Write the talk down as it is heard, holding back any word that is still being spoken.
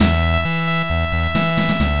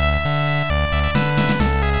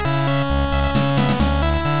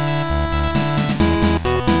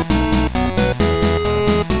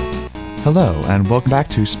Hello, and welcome back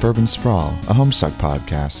to Suburban Sprawl, a Homestuck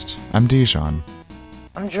podcast. I'm Dijon.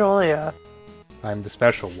 I'm Julia. I'm the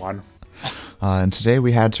special one. And today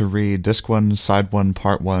we had to read Disc 1, Side 1,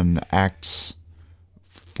 Part 1, Acts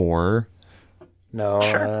 4. No,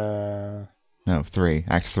 Sure. No, 3.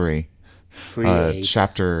 Act 3. 8.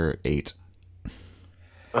 Chapter 8.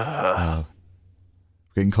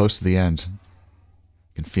 Getting close to the end.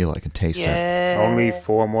 I can feel it, I can taste it. Only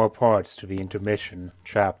 4 more parts to the intermission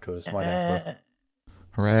chapters, whatever.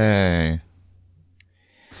 Hooray.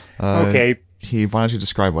 Okay. Why don't you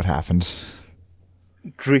describe what happened?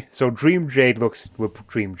 So Dream Jade looks...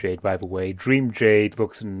 Dream Jade, by the way. Dream Jade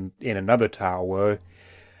looks in another tower.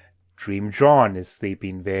 Dream John is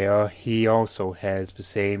sleeping there. He also has the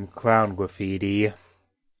same clown graffiti.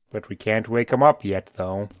 But we can't wake him up yet,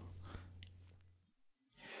 though.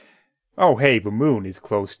 Oh, hey, the moon is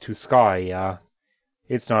close to sky.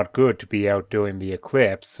 It's not good to be out during the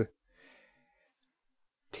eclipse.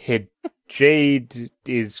 Jade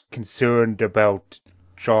is concerned about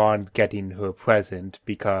John getting her present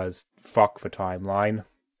because fuck the timeline.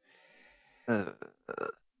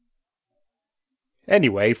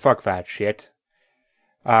 Anyway, fuck that shit.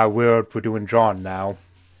 We're doing John now.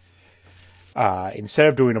 Instead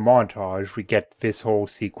of doing a montage, we get this whole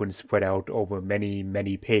sequence spread out over many,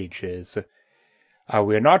 many pages.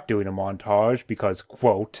 We're not doing a montage because,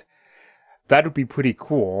 quote, that would be pretty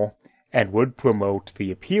cool and would promote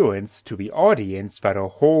the appearance to the audience that a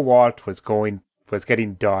whole lot was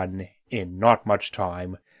getting done in not much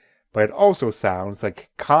time, but it also sounds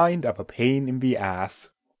like kind of a pain in the ass,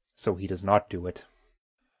 so he does not do it.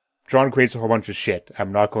 John creates a whole bunch of shit.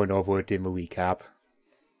 I'm not going over it in the recap.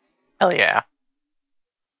 Hell yeah.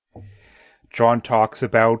 John talks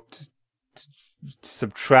about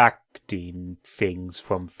subtracting things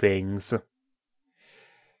from things.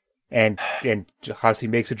 And Hussey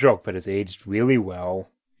makes a joke that has aged really well.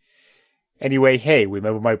 Anyway, hey,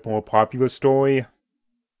 remember my more popular story?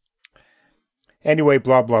 Anyway,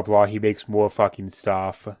 blah blah blah, he makes more fucking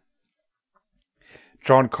stuff.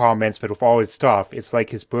 John comments that with all his stuff, it's like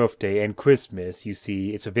his birthday and Christmas. You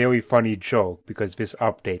see, it's a very funny joke because this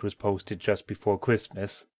update was posted just before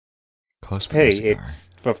Christmas. Hey, it's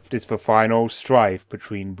the final strife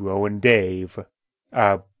between Bro and Dave.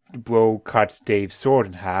 Bro cuts Dave's sword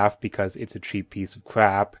in half because it's a cheap piece of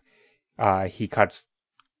crap. He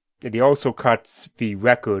also cuts the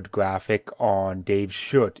record graphic on Dave's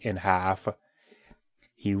shirt in half.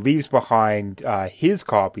 He leaves behind his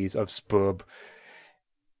copies of Spurb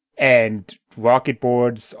and rocket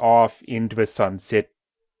boards off into the sunset.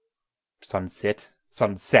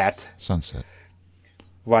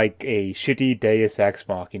 Like a shitty Deus Ex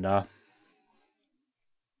Machina.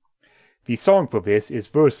 The song for this is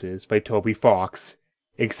Verses by Toby Fox,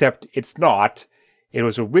 except it's not. It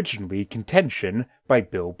was originally Contention by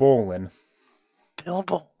Bill Bolin. Bill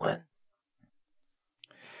Bolin.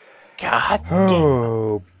 God damn.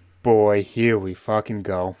 Oh boy, here we fucking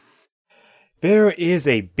go. There is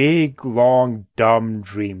a big, long, dumb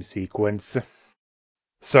dream sequence.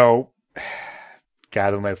 So,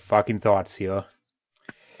 gather my fucking thoughts here.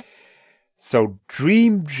 So,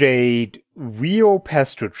 Dream Jade real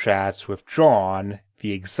pester chats with John,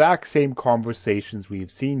 the exact same conversations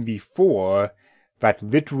we've seen before that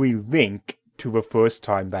literally link to the first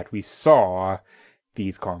time that we saw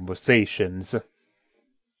these conversations.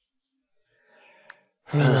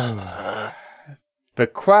 The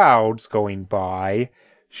clouds going by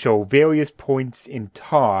show various points in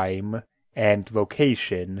time and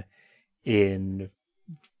location in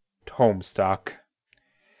Homestuck.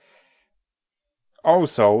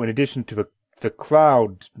 Also, in addition to the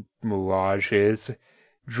cloud mirages,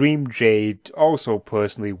 Dream Jade also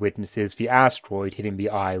personally witnesses the asteroid hitting the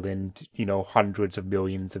island, hundreds of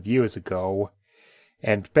millions of years ago,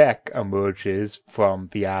 and Beck emerges from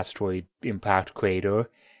the asteroid impact crater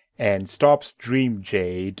and stops Dream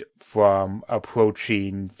Jade from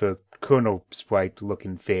approaching the Colonel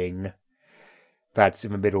Sprite-looking thing that's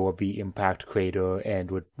in the middle of the impact crater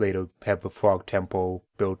and would later have the Frog Temple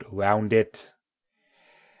built around it.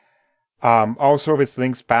 Also, this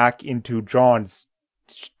links back into John's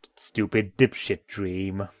stupid dipshit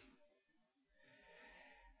dream.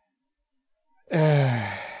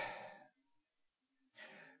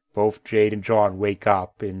 Both Jade and John wake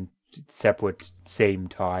up in separate same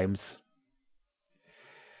times.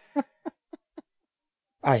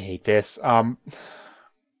 I hate this.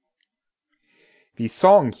 The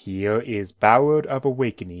song here is Ballad of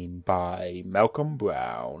Awakening by Malcolm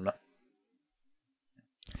Brown.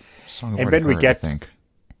 Song and then we get... I think.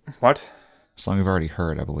 What? Song we've already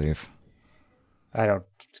heard, I believe. I don't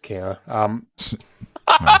care. No.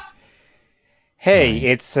 Hey,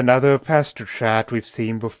 it's another pastor chat we've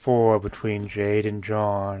seen before between Jade and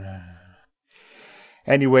John.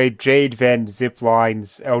 Anyway, Jade then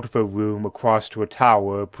ziplines out of her room across to a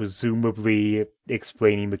tower, presumably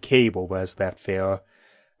explaining the cable that's left there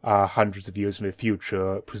hundreds of years in the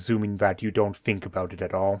future, presuming that you don't think about it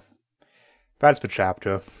at all. That's the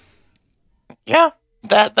chapter. Yeah,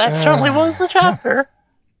 that certainly was the chapter.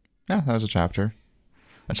 Yeah, that was a chapter.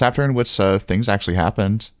 A chapter in which things actually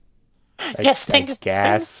happened. Yes, I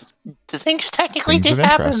guess. things technically Things did of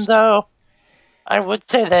happen, interest. though. I would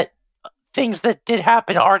say that things that did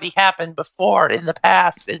happen already happened before in the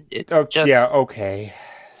past, and it Oh, just yeah, okay.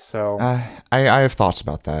 So, I have thoughts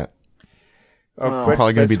about that. Well, I'm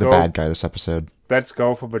probably going to be let's the go- bad guy this episode. Let's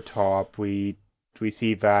go from the top. We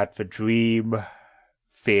see that the dream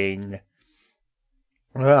thing.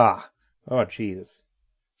 Oh, Jesus.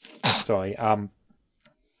 Sorry.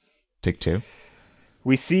 Take 2.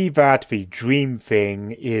 We see that the dream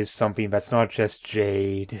thing is something that's not just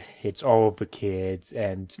Jade, it's all of the kids,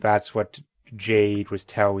 and that's what Jade was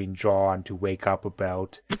telling John to wake up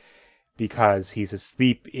about, because he's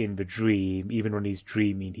asleep in the dream. Even when he's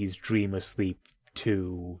dreaming, he's dream asleep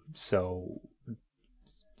too. So,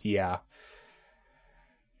 yeah.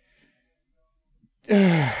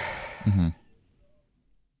 Mm-hmm.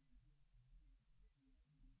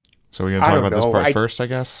 So we're going to I talk don't about this know. part first, I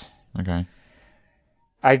guess? Okay.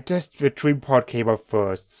 The dream part came up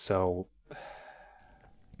first, so It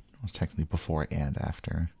was technically before and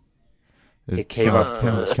after. It came up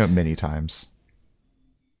came first. up many times.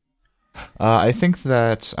 I think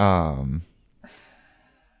that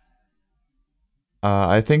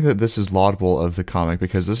this is laudable of the comic,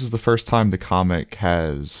 because this is the first time the comic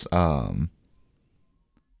has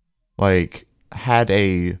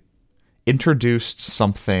introduced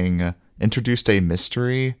a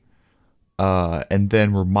mystery, and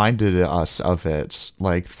then reminded us of it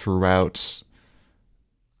throughout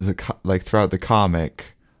the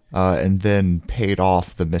comic, and then paid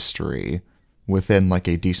off the mystery within a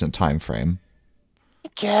decent time frame. I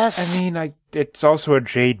guess. I mean, it's also a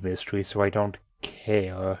Jade mystery, so I don't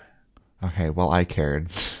care. Okay, well, I cared.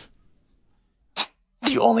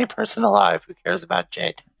 The only person alive who cares about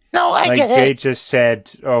Jade. No, I Like get Jade it. just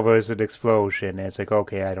said, "Oh, there's an explosion." And it's like,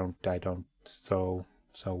 okay, I don't. So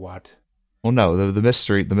what? Well, no, the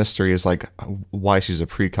mystery is why she's a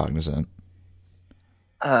precognizant.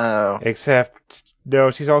 Oh. Except, no,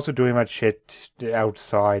 she's also doing that shit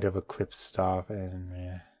outside of Eclipse stuff,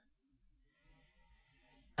 and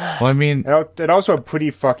Well, I mean, and also I'm pretty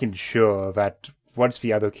fucking sure that once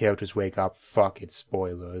the other characters wake up, fuck it,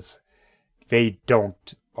 spoilers, they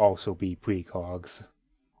don't also be precogs.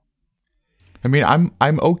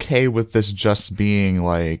 I'm okay with this just being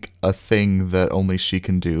a thing that only she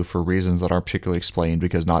can do for reasons that aren't particularly explained,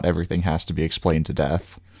 because not everything has to be explained to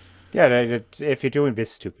death. Yeah, if you're doing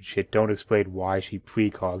this stupid shit, don't explain why she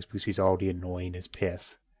precogs, because she's already annoying as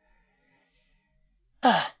piss.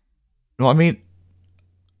 Well, I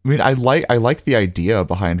like the idea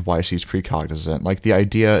behind why she's precognizant. The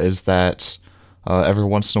idea is that every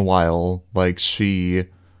once in a while, she,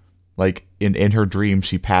 in her dream,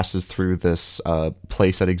 she passes through this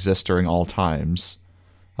place that exists during all times,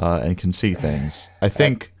 and can see things. I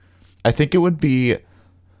think it would be.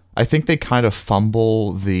 I think they kind of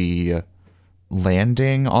fumble the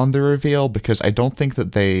landing on the reveal, because I don't think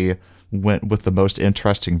that they went with the most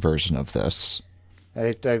interesting version of this.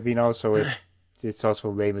 I mean, also, it's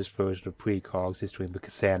also the lamest version of precogs is doing the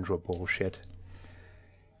Cassandra bullshit.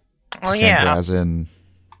 Well, Cassandra, yeah. as in,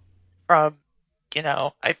 From,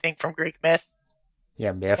 I think from Greek myth,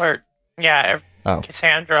 Yeah, myth. where, yeah, Oh.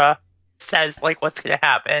 Cassandra says, what's going to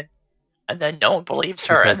happen, and then no one believes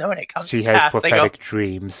her, and then when it comes She to has pass, they go, prophetic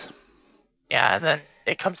dreams. yeah, and then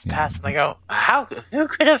it comes to pass, and they go, who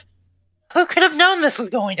could have known this was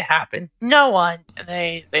going to happen? No one. And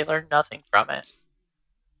they learn nothing from it.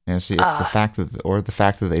 and see, it's the fact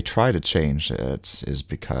that they try to change it is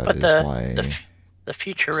because But why the future the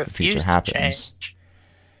future refused to happens. change.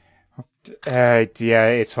 Yeah,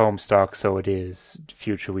 it's Homestuck, so it is.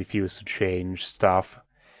 Future refused to change stuff.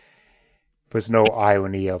 There's no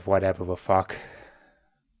irony of whatever the fuck.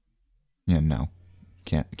 Yeah, no,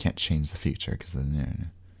 can't change the future, because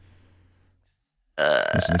then.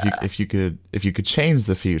 Listen, if you could change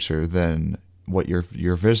the future, then what your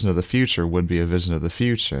vision of the future would be a vision of the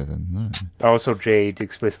future. Then Also, Jade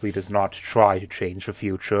explicitly does not try to change the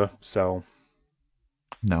future, so...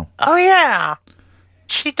 no, Oh yeah,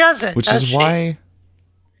 she doesn't. which does is she?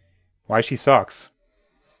 Why she sucks.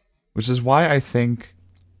 Which is why I think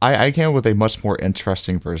I came up with a much more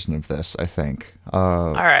interesting version of this. I think,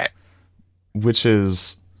 All right. which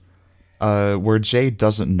is where Jade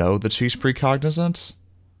doesn't know that she's precognizant.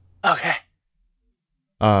 Okay.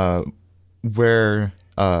 Where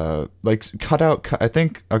like cut out. I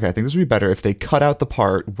think this would be better if they cut out the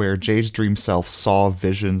part where Jade's dream self saw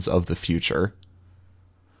visions of the future.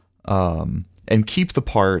 And keep the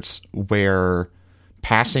parts where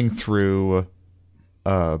passing through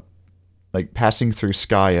Skaya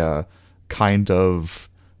kind of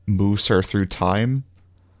moves her through time,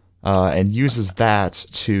 and uses that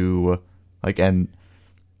to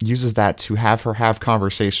have her have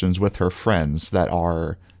conversations with her friends that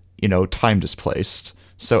are, time displaced.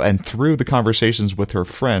 So, and through the conversations with her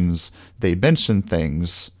friends, they mention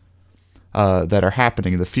things that are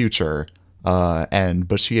happening in the future,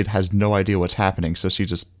 but she has no idea what's happening, so she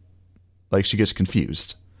just, she gets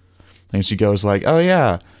confused. And she goes like, "Oh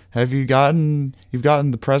yeah, you've gotten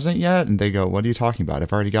the present yet?" And they go, "What are you talking about?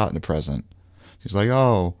 I've already gotten the present." She's like,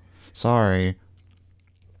 "Oh, sorry."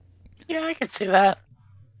 Yeah, I can see that.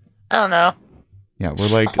 I don't know. Yeah, we're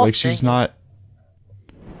like she's not.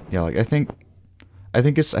 Yeah, I think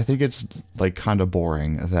it's like kind of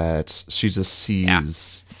boring that she just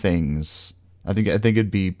sees things. I think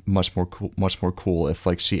it'd be much more cool if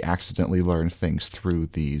she accidentally learned things through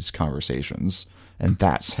these conversations, and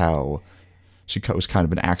that's how she was kind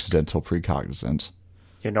of an accidental precognizant.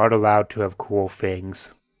 You're not allowed to have cool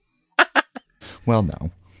things. Well,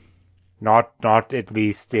 no. Not at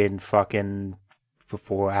least in fucking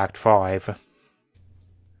before Act 5.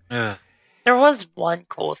 There was one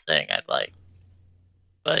cool thing I'd like,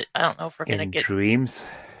 but I don't know if we're gonna get dreams.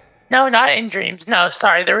 No, not in dreams. No,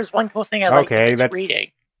 sorry. There was one cool thing I liked. Okay, that's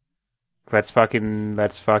reading. Let's fucking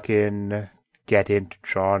get into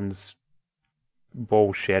John's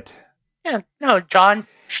bullshit. Yeah, no, John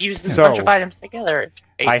fuses a bunch of items together.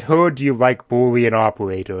 I heard you like Boolean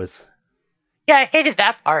operators. Yeah, I hated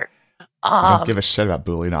that part. I don't give a shit about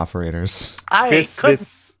Boolean operators. I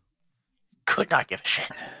could not give a shit.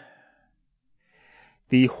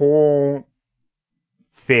 The whole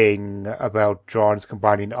thing about John's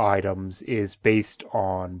combining items is based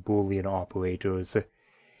on Boolean operators.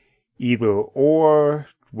 Either or,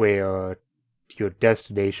 where your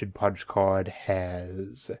destination punch card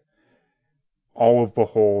has all of the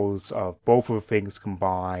holes of both of the things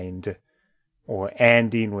combined, or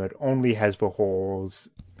ending where it only has the holes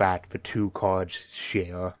that the two cards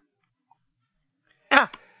share. Yeah.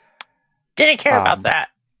 Didn't care about that.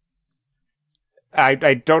 I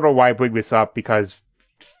don't know why I bring this up, because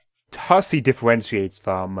Hussey differentiates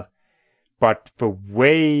them, but the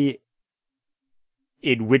way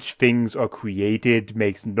in which things are created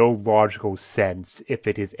makes no logical sense if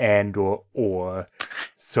it is and or,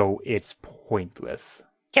 so it's pointless.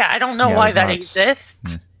 Yeah, I don't know why that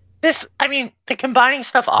exists. The combining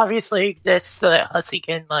stuff obviously exists so that Hussey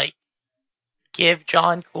can, give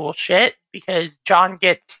John cool shit, because John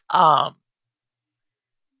gets,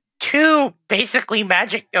 two basically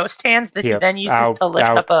magic ghost hands that he then uses to lift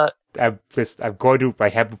up a... I'm going to... I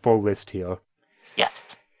have the full list here.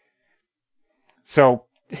 Yes. So,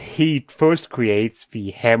 he first creates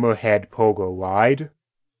the Hammerhead Pogo Ride,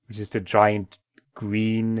 which is the giant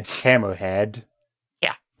green hammerhead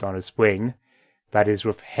on a swing. That is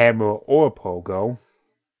with hammer or pogo.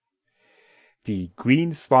 The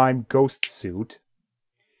green slime ghost suit,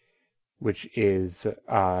 which is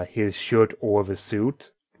his shirt or the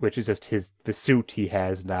suit, which is just the suit he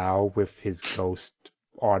has now with his ghost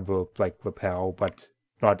on the lapel, but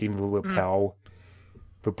not even the lapel.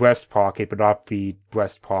 The breast pocket, but not the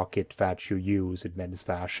breast pocket that you use in men's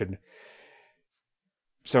fashion.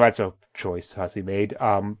 So that's a choice Hussey made.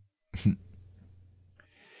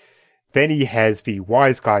 Then he has the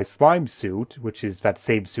Wise Guy slime suit, which is that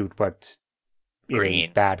same suit, but green.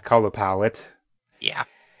 In a bad color palette. Yeah.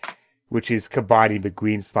 Which is combining the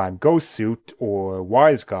green slime ghost suit, or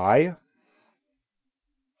Wise Guy.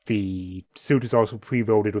 The suit is also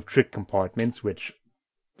preloaded with trick compartments, which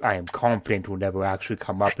I am confident will never actually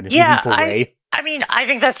come up in a meaningful way. I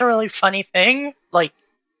think that's a really funny thing.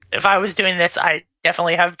 If I was doing this, I'd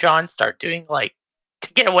definitely have John start doing,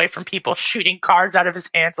 to get away from people shooting cards out of his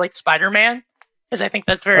hands like Spider-Man, because I think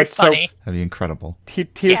that's very funny. That'd be incredible.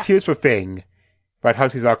 Here's the thing, but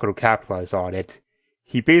Hussey's not going to capitalize on it.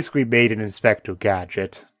 He basically made an Inspector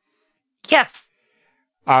Gadget. Yes.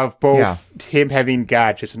 Of both him having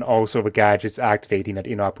gadgets and also the gadgets activating at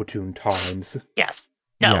inopportune times. Yes.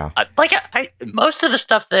 No, most of the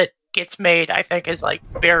stuff that gets made, I think, is,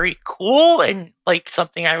 very cool and,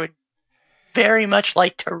 something I would very much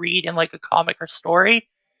like to read in, a comic or story,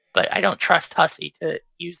 but I don't trust Hussey to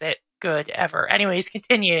use it good ever. Anyways,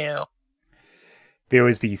 continue. There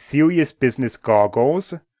is the Serious Business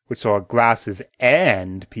Goggles, which are glasses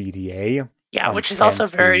and PDA. Yeah, which is also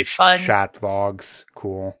very fun. Chat logs,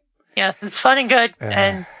 cool. Yeah, it's fun and good,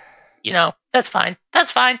 and that's fine.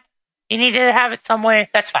 That's fine. You need to have it some way.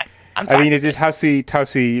 That's fine. I'm fine. I mean,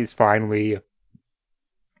 Tussie is finally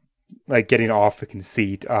like getting off the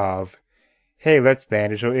conceit of, hey, let's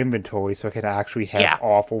manage our inventory so I can actually have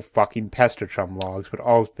awful fucking Pestachum logs, but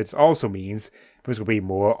this also means there's going to be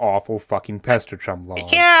more awful fucking Pestachum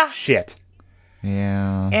logs. Yeah. Shit.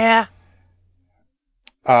 Yeah.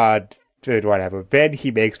 Whatever. Then he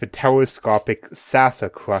makes the telescopic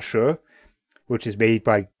Sassa Crusher, which is made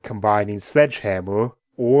by combining Sledgehammer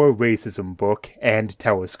or Racism Book and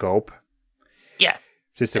Telescope. Yeah.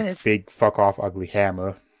 Just a big fuck-off ugly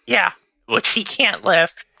hammer. Yeah, which he can't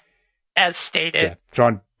lift, as stated. Yeah,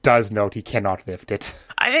 John does note he cannot lift it.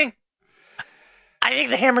 I think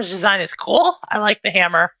the hammer's design is cool. I like the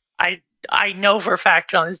hammer. I know for a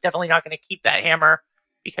fact John is definitely not going to keep that hammer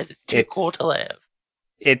because it's too cool to live.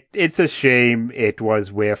 It's a shame it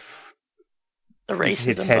was with the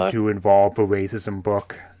racism book. It had to involve the Racism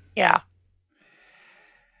Book. Yeah.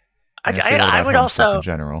 I would also in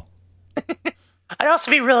general. I'd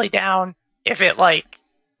also be really down if it when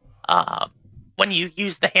you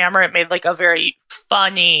use the hammer, it made like a very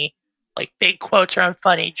funny, like big quotes around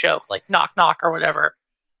funny joke, like knock knock or whatever.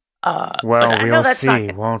 Well, we'll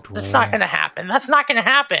see, won't we? That's not going to happen. That's not going to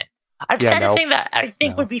happen. I've said a thing that I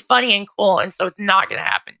think would be funny and cool, and so it's not going to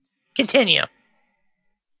happen. Continue.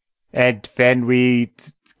 And then we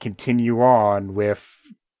continue on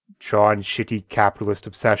with John's shitty capitalist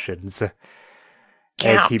obsessions.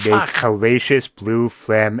 And he makes hellacious blue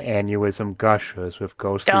phlegm aneurysm gushers with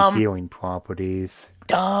ghostly healing properties.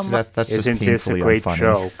 Dumb. So that's Isn't just this a painfully great unfunny.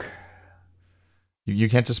 joke? You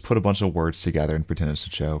can't just put a bunch of words together and pretend it's a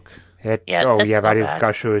joke. That is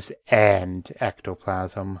gushers and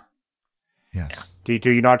ectoplasm. Yes. Do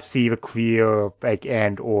you not see the clear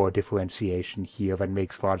and or differentiation here that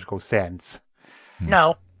makes logical sense?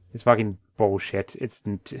 No. It's fucking bullshit. It's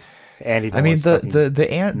and I mean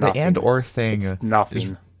the and or thing. It's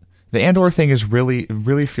nothing. The and or thing is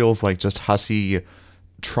really feels like just Hussey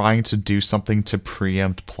trying to do something to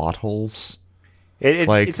preempt plot holes.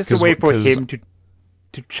 It's just a way for him to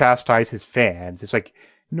chastise his fans. It's like,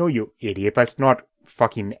 no, you idiot. That's not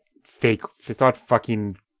fucking fake. It's not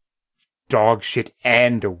fucking dog shit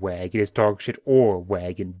and a wag. It is dog shit or a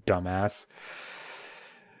wagon, dumbass.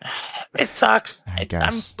 It sucks. I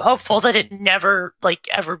guess. I'm hopeful that it never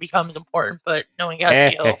ever becomes important, but knowing how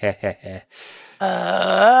to feel. Okay,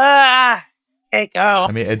 go.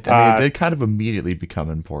 I mean, it did kind of immediately become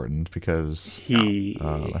important because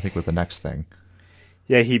I think with the next thing.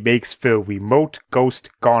 Yeah, he makes the remote ghost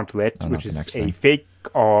gauntlet, which is a fake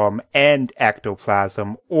arm and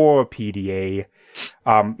ectoplasm or PDA.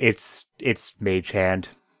 It's mage hand.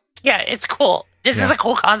 Yeah, it's cool. This is a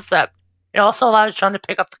cool concept. It also allows John to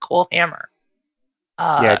pick up the cool hammer.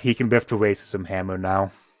 He can lift a racism hammer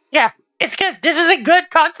now. Yeah, it's good. This is a good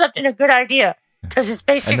concept and a good idea because it's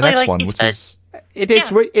basically and the next like one, you which said.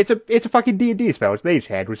 It's a fucking D&D spell. It's mage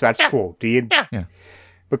hand, which that's cool.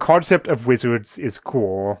 The concept of wizards is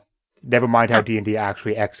cool. Never mind how D&D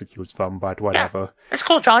actually executes them, but whatever. Yeah, it's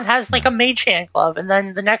cool. John has a mage hand glove, and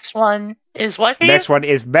then the next one is what? The next one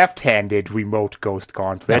is left-handed remote ghost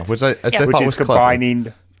gauntlet, which I thought which was is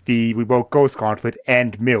combining the remote ghost gauntlet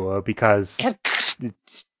and mirror because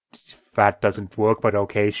that doesn't work. But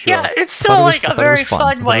okay, sure. Yeah, it's still a very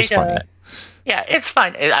fun way to. Yeah, it's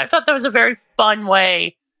fun. I thought that was a very fun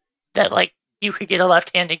way that you could get a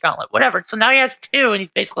left-handed gauntlet, whatever. So now he has two, and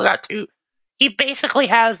he's basically got two. He basically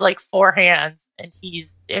has 4 hands, and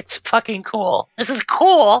it's fucking cool. This is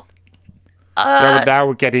cool. Now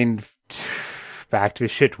we're getting back to the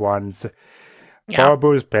shit ones. Yeah.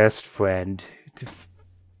 Barbo's best friend.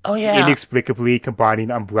 Oh yeah. Inexplicably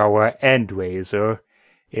combining umbrella and razor.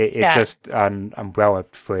 It's just an umbrella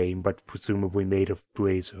frame, but presumably made of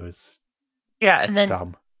razors. Yeah, and then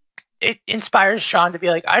dumb. It inspires Sean to be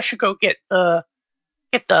like, I should go get the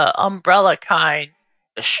umbrella kind,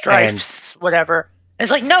 the stripes, whatever. And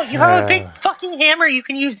it's like, no, you have a big fucking hammer you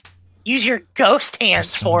can use your ghost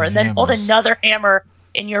hands for, and then hold another hammer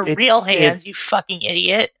in your real hands, you fucking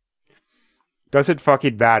idiot. Doesn't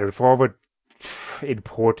fucking matter. For all the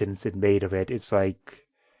importance it made of it, it's like,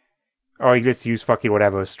 oh, you just use fucking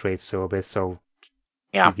whatever strafe service, so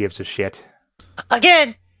who gives a shit?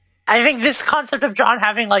 Again, I think this concept of John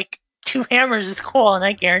having 2 hammers is cool, and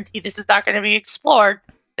I guarantee this is not going to be explored.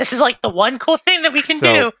 This is the one cool thing that we can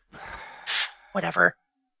do. Whatever.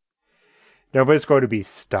 No, there's going to be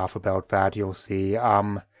stuff about that, you'll see.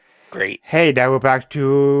 Great. Hey, now we're back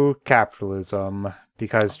to capitalism,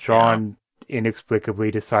 because John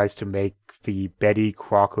inexplicably decides to make the Betty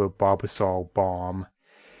Crocker Barbasol bomb,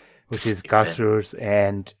 which is gushers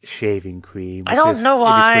and shaving cream. I don't know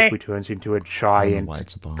why. Inexplicably turns into a giant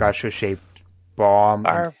gusher-shaped bomb.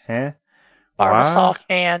 Barbasol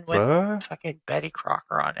can with fucking Betty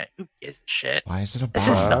Crocker on it. Who gives a shit? Why is it a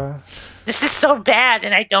bomb? This is so bad,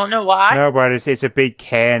 and I don't know why. No, but it's a big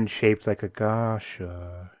can shaped like a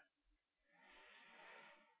gusher.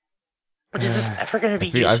 What is this ever going to be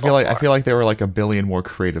useful I feel like there were like a billion more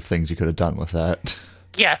creative things you could have done with that.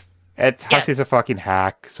 Yes. Hussey's a fucking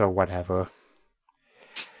hack, so whatever.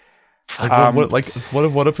 Like,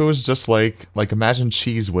 what if it was just like imagine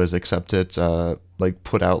Cheese Whiz, except it like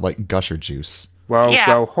put out like gusher juice.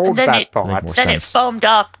 Well, hold that thought. Then it foamed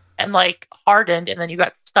up and like hardened, and then you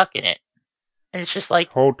got stuck in it, and it's just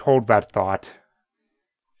like hold that thought.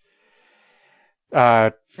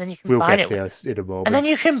 Then you combine it in a moment. And then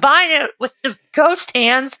you combine it with the ghost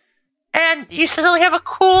hands, and you suddenly have a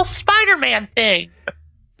cool Spider-Man thing.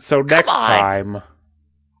 So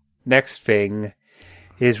next thing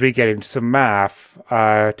is we get into some math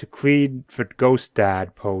to clean the Ghost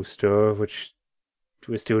Dad poster, which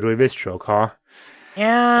we're still doing this joke, huh?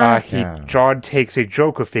 Yeah. John takes a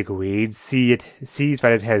Joker figurine, sees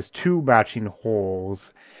that it has 2 matching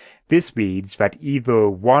holes. This means that either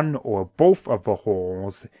one or both of the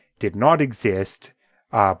holes did not exist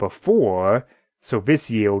before, so this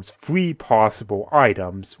yields 3 possible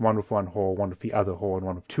items, one with 1 hole, one with the other hole, and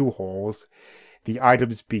one with 2 holes. The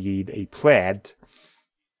items being a plant,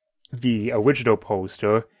 the original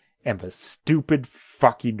poster, and the stupid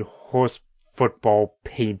fucking horse football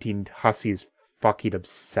painting Hussey's fucking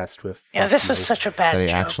obsessed with. Yeah, this is such a bad joke. That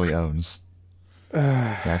he actually owns.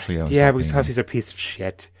 Yeah, because Hussey's a piece of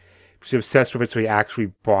shit. He's obsessed with it, so he actually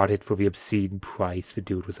bought it for the obscene price the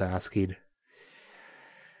dude was asking.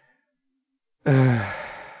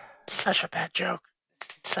 Such a bad joke.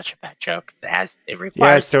 Such a bad joke. It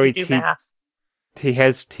requires you to do math. He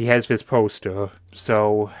has this poster,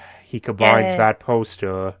 so he combines that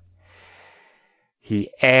poster. He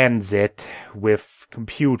ends it with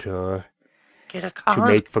computer to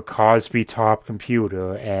make the Cosby top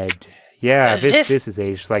computer, and this is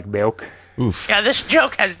aged like milk. Oof. Yeah, this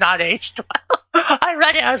joke has not aged well. I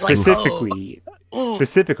read it, I was specifically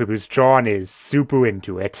because John is super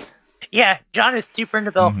into it. Yeah, John is super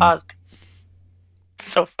into Bill Cosby.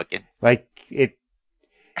 So fucking like it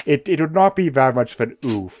would not be that much of an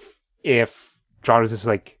oof if John was just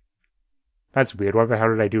like, that's weird. Why the hell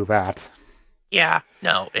did I do that? Yeah,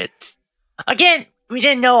 no, it's again, we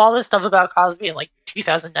didn't know all this stuff about Cosby in like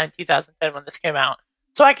 2009, 2010 when this came out.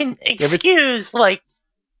 So I can excuse like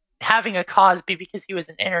having a Cosby because he was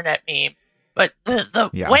an internet meme. But the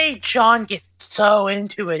way John gets so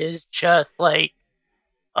into it is just like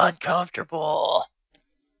uncomfortable.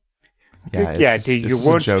 Yeah, do you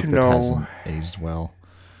want to know? Aged well.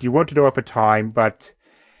 You want to know at the time, but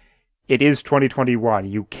it is 2021.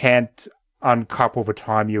 You can't uncouple the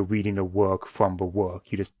time you're reading a work from the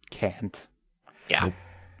work. You just can't. Yeah.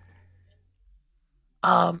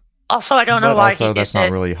 Also, I don't know why. Also, that's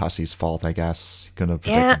not really Hussey's fault, I guess. He couldn't have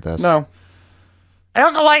predicted this. No. I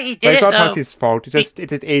don't know why he did it. It's not Hussey's fault.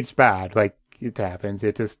 It aged bad. Like it happens.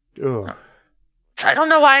 It just. Ugh. I don't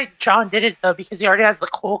know why John did it though, because he already has the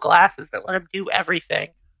cool glasses that let him do everything.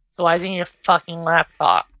 So why does he need a fucking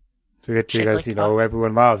laptop? Because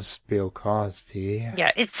everyone loves Bill Cosby.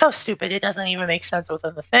 Yeah, it's so stupid. It doesn't even make sense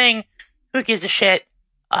within the thing. Who gives a shit?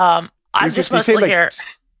 I'm just mostly here.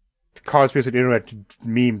 Cosby was an internet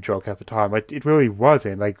meme joke at the time. It really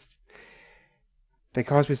wasn't. Like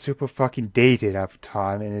Cosby was super fucking dated at the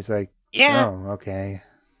time, and it's like, oh, okay.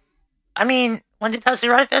 I mean, when did Hussey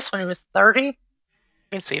write this? When he was 30? You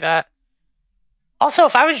can see that. Also,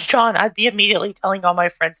 if I was John, I'd be immediately telling all my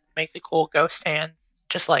friends to make the cool ghost hands,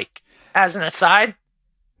 just like as an aside.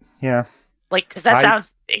 Yeah. Like, because that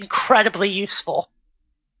sounds incredibly useful.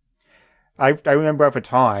 I remember at the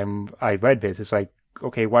time I read this, it's like,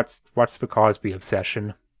 okay, what's the Cosby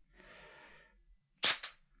obsession?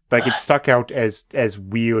 Like, it stuck out as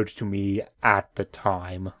weird to me at the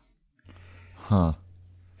time. Huh.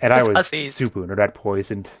 And I was super into that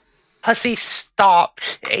poisoned. Hussey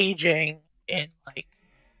stopped aging in, like,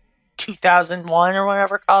 2001 or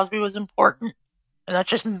whenever Cosby was important. And that's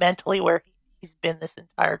just mentally where he's been this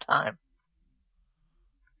entire time.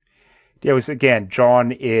 Yeah,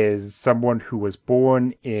 John is someone who was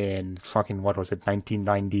born in fucking,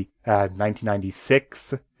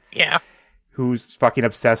 1996? Yeah. Who's fucking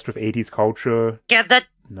obsessed with 80s culture. Yeah, that...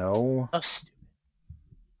 No. Oh, stupid.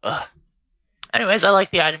 Ugh. Anyways, I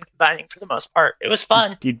like the item combining for the most part. It was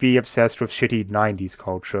fun. You'd be obsessed with shitty 90s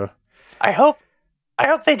culture. I hope I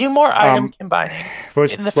hope they do more item combining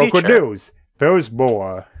in the future. Good news. There's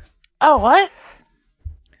more. Oh, what?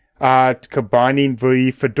 Combining the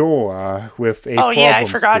fedora with a Oh, yeah, I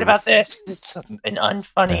forgot sleuth about this. It's an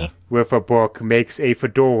unfunny. with a book makes a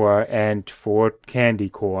fedora and 4 candy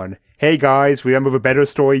corn. Hey guys, remember the better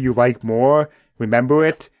story you like more? Remember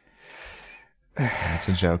it? It's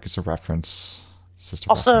a joke. It's a reference. It's just a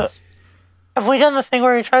Also, reference. have we done the thing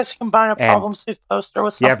where he tries to combine a Problem Sleuth poster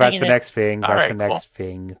with something? Yeah, that's in the it? next thing. That's the next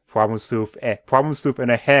thing. Problem Sleuth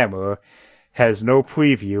and a hammer has no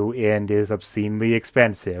preview and is obscenely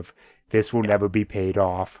expensive. This will never be paid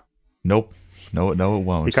off. Nope. No, it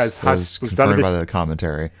won't. Because it was confirmed by the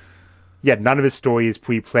commentary. Yeah, none of his story is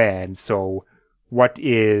pre-planned, so what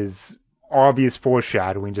is obvious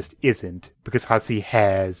foreshadowing just isn't, because Hussey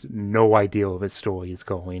has no idea where his story is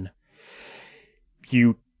going. If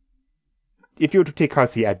you were to take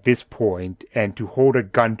Hussey at this point and to hold a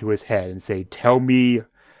gun to his head and say, tell me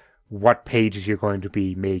what pages you're going to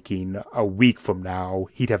be making a week from now,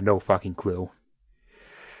 he'd have no fucking clue.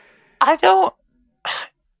 I don't...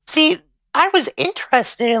 See, I was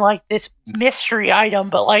interested in, like, this mystery item,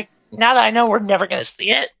 but, like, now that I know we're never going to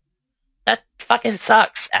see it, that fucking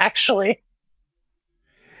sucks, actually.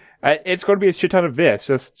 It's going to be a shit ton of this,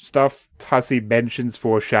 just stuff Hussey mentions,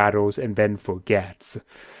 foreshadows, and then forgets.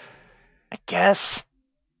 I guess.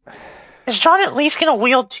 Is John at least going to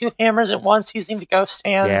wield 2 hammers at once using the ghost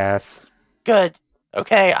hand? Yes. Good.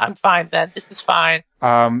 Okay, I'm fine then. This is fine.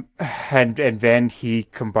 And then he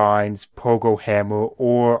combines pogo hammer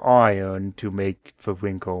or iron to make the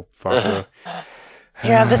wrinkle fucker.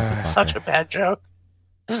 Yeah, this is such a bad joke.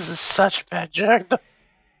 This is such a bad joke.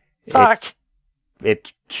 Fuck.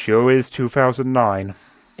 It sure is 2009.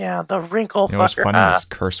 Yeah, the wrinkle fucker. You know what's funny is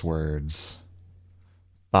curse words.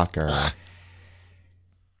 Fucker.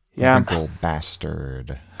 Yeah. Wrinkle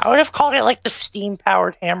bastard. I would have called it like the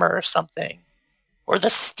steam-powered hammer or something. Or the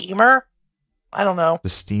steamer? I don't know. The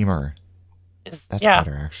steamer. That's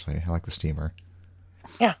better, actually. I like the steamer.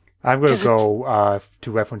 Yeah. I'm going to go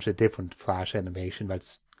to reference a different Flash animation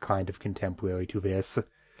that's kind of contemporary to this.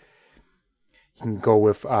 You can go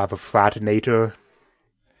with the Flatinator.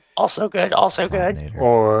 Also good, also good.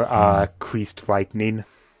 Or Creased Lightning.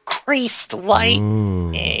 Creased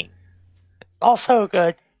Lightning. Also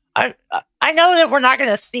good. I know that we're not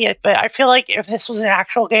going to see it, but I feel like if this was an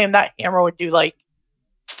actual game, that hammer would do, like,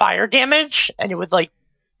 fire damage, and it would, like,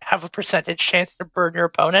 have a percentage chance to burn your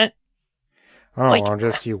opponent. Oh, like, well,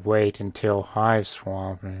 just you wait until Hive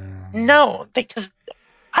Swap. No, because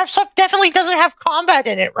Hive Swap definitely doesn't have combat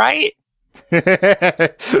in it, right?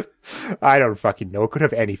 I don't fucking know. It could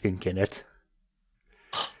have anything in it.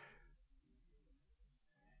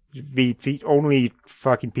 The only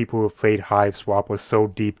fucking people who have played Hive Swap was so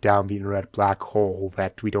deep down the internet black hole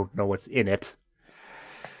that we don't know what's in it.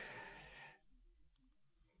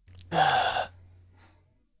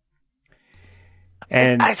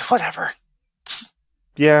 And whatever.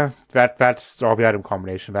 Yeah, that's all the item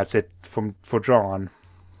combination. That's it for John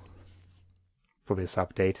for this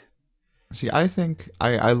update. See, I think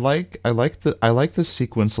I like the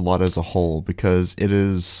sequence a lot as a whole, because it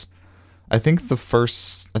is, I think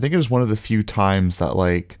it is one of the few times that,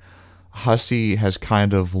 like, Hussey has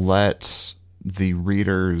kind of let the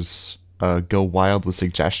readers go wild with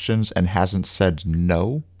suggestions and hasn't said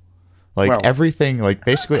no. Like,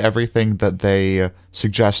 basically everything that they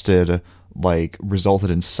suggested, like,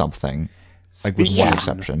 resulted in something. Like, with one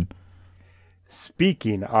exception.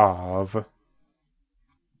 Speaking of,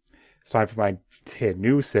 it's time for my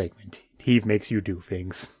new segment. Heave makes you do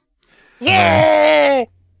things. Yay!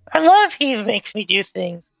 I love Heave makes me do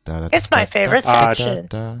things. It's my favorite section.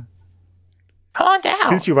 Calm down.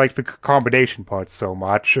 Since you like the combination parts so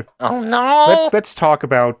much, oh no! Let's talk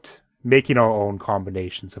about making our own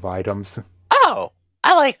combinations of items. Oh,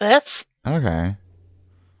 I like this. Okay.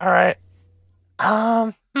 All right.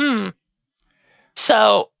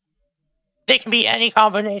 So they can be any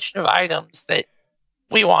combination of items that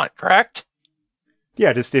we want, correct?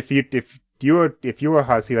 Yeah, just if you were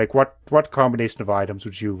Hussey, like what combination of items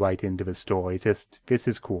would you write into the story? Just this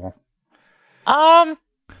is cool. Does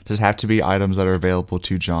it have to be items that are available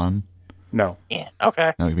to John? No. Yeah.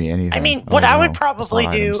 Okay. No, it could be anything. I mean, what I would probably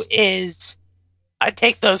do is I'd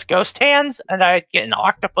take those ghost hands and I'd get an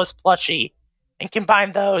octopus plushie and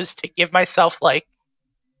combine those to give myself like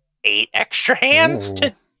 8 extra hands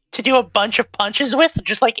to do a bunch of punches with,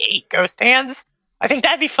 just like 8 ghost hands. I think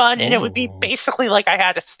that'd be fun, and it would be basically like I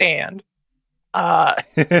had a stand. A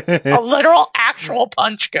literal, actual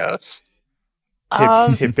punch ghost.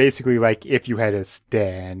 Basically, like if you had a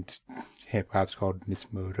stand, perhaps called Miss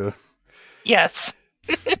Murder. Yes.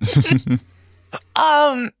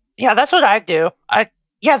 Yeah, that's what I do.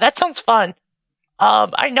 Yeah, that sounds fun.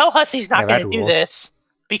 I know Hussy's not going to do this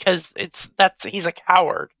because he's a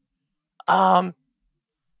coward. I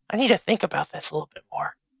need to think about this a little bit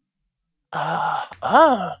more.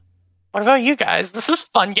 What about you guys? This is a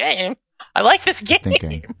fun game. I like this game.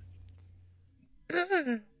 Thinking.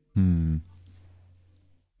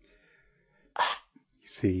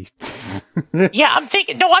 See. Yeah, I'm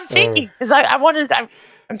thinking. No, I'm thinking because I'm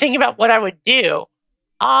thinking about what I would do.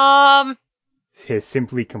 Here,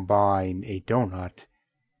 simply combine a donut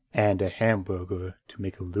and a hamburger to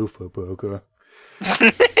make a loofah burger.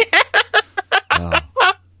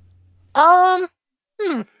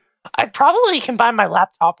 I'd probably combine my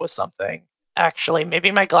laptop with something. Actually,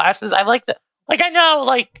 maybe my glasses. I like I know,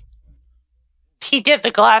 like, he did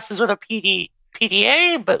the glasses with a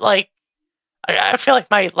PDA, but like, I feel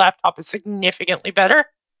like my laptop is significantly better,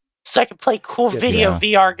 so I can play cool video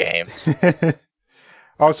VR games.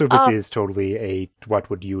 Also, this is totally a what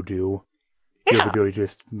would you do? You would really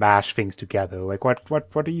just mash things together. Like,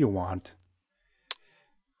 what do you want?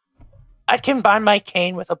 I'd combine my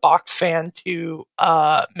cane with a box fan to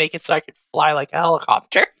make it so I could fly like a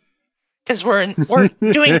helicopter. Because we're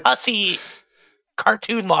doing Hussy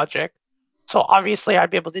cartoon logic, so obviously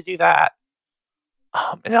I'd be able to do that.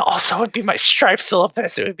 And it also would be my striped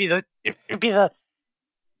syllabus. It would be the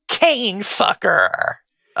cane fucker.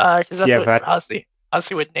 Because that's what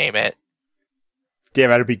Hussy would name it. Yeah,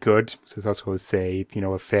 that'd be good. So it's also say,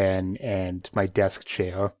 a fan and my desk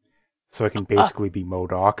chair, so I can basically be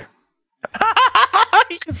MODOK.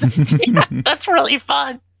 Yeah, that's really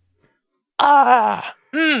fun.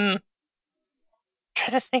 Trying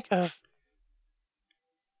to think of.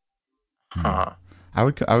 I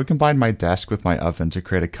would combine my desk with my oven to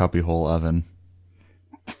create a cubbyhole oven.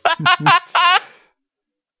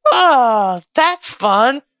 Oh, that's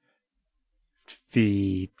fun.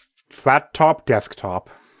 The flat top desktop.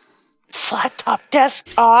 Flat top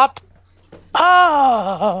desktop.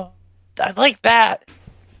 Oh, I like that.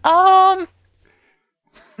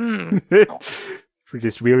 You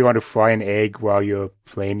just really want to fry an egg while you're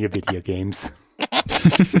playing your video games. My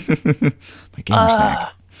gamer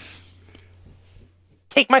snack.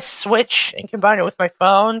 Take my Switch and combine it with my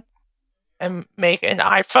phone and make an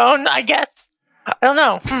iPhone, I guess. I don't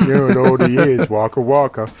know. Yeah, it already is. Waka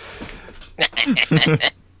waka.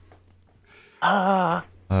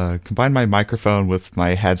 Combine my microphone with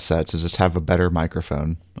my headset to just have a better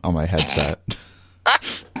microphone on my headset.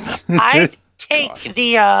 I'd take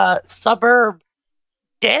the Suburb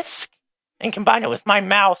disc and combine it with my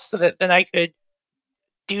mouse so that then I could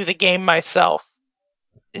do the game myself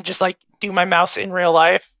and just like do my mouse in real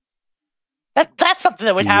life. That's something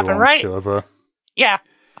that would happen, right? Server. Yeah,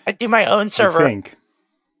 I'd do my own server. I think.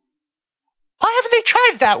 Why haven't they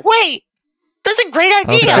tried that? Wait, that's a great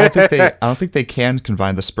idea. I don't think they can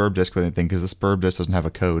combine the Spurb disk with anything because the Spurb disk doesn't have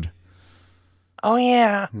a code. Oh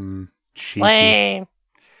yeah, lame.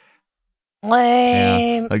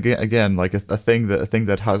 Yeah. Again, like a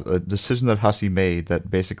decision that Hussy made that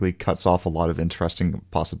basically cuts off a lot of interesting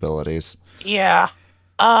possibilities. Yeah.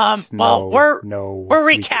 Well, we're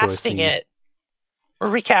recasting it. We're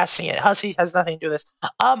recasting it. Hussy has nothing to do with this.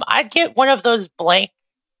 I'd get one of those blank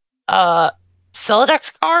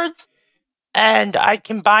Sylladex cards, and I'd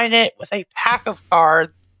combine it with a pack of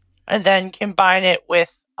cards, and then combine it with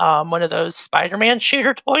one of those Spider-Man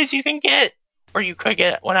shooter toys you can get, or you could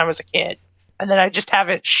get when I was a kid. And then I just have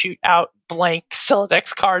it shoot out blank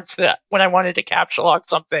Sylladex cards so that when I wanted to capture log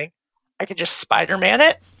something, I could just Spider-Man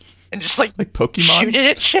it and just like Pokemon? shoot it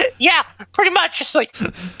at shit. Yeah, pretty much. Just like,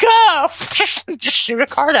 go! Just shoot a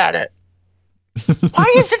card at it.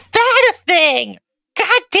 Why isn't that a thing?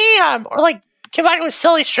 God damn! Or like, combine it with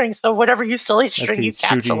Silly String, so whatever you Silly String, you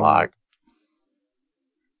capture log.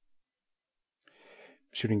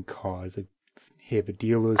 Shooting cards. I have a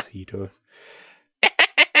dealer's heater.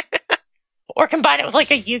 Or combine it with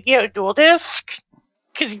like a Yu-Gi-Oh! Dual Disc,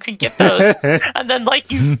 because you could get those, and then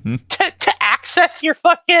like you to access your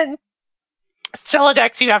fucking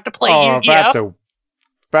Sylladex, you have to play Yu-Gi-Oh!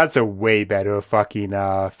 That's a way better fucking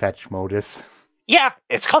fetch modus. Yeah,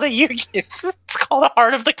 it's called a Yu-Gi. It's called a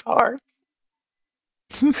Heart of the Card.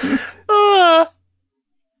 Yeah,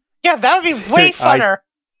 that would be way funner.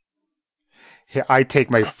 I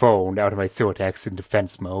take my phone out of my Sylladex in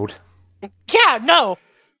defense mode. Yeah, no.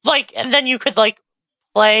 Like, and then you could, like,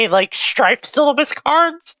 play, like, striped syllabus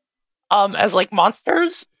cards, as, like,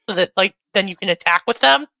 monsters, so that, like, then you can attack with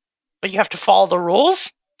them, but you have to follow the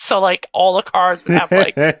rules, so, like, all the cards would have,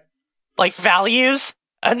 like, values,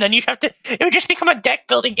 and then you have to, it would just become a deck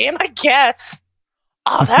building game, I guess.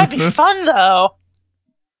 Oh, that'd be fun, though.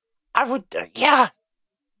 I would, yeah.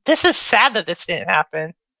 This is sad that this didn't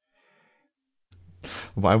happen.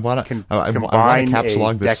 Well, I want to Combine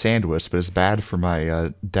capsulog a this deck- sandwich, but it's bad for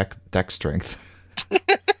my deck strength.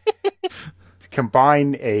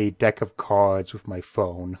 Combine a deck of cards with my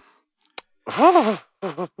phone.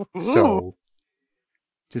 So,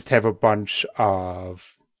 just have a bunch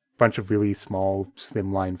of really small,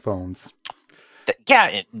 slimline phones.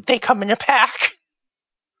 Yeah, they come in a pack.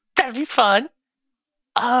 That'd be fun.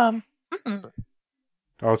 Also,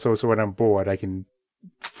 so when I'm bored, I can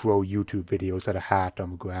throw YouTube videos at a hat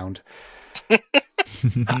on the ground.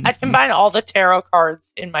 I combine all the tarot cards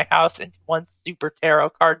in my house into one super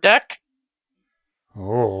tarot card deck.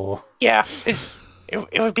 Oh. Yeah,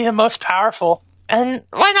 it would be the most powerful. And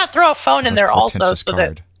why not throw a phone in there also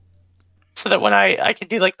so that when I can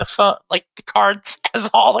do like the phone, like the cards as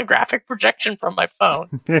holographic projection from my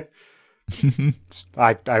phone.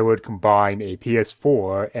 I would combine a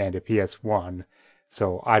PS4 and a PS1,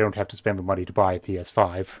 so I don't have to spend the money to buy a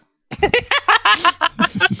PS5.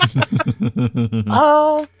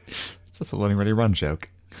 That's a loading ready run joke.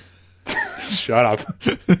 Shut up.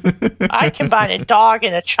 I combine a dog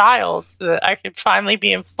and a child so that I can finally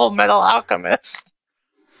be in Full Metal Alchemist.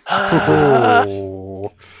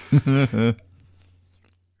 Oh.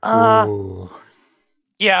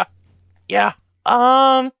 Yeah.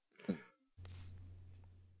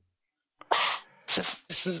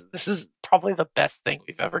 This is probably the best thing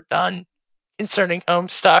we've ever done concerning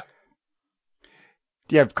Homestuck.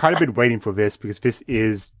 Yeah, I've kind of been waiting for this because this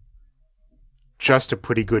is just a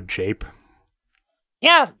pretty good shape.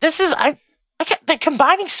 Yeah, this is the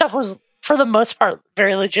combining stuff was for the most part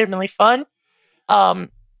very legitimately fun. The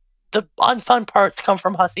unfun parts come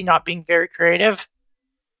from Hussey not being very creative,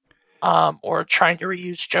 or trying to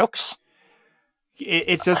reuse jokes.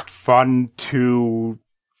 It's just fun to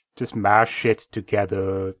just mash shit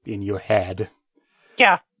together in your head.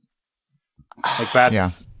 Yeah, like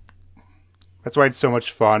that's why it's so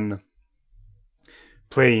much fun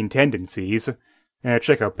playing Tendencies.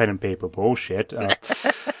 Check out Pen and Paper Bullshit.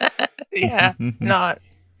 yeah, not.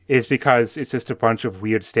 Is because it's just a bunch of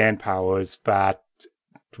weird stand powers that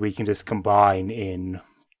we can just combine in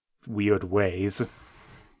weird ways.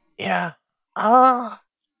 Yeah. I'm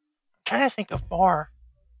trying to think of more.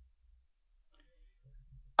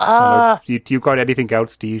 Do you got anything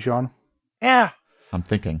else, Dijon? Yeah. I'm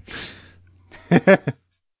thinking.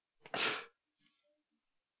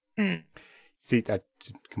 See, to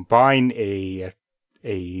combine a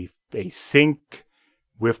sink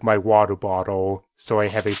with my water bottle, so I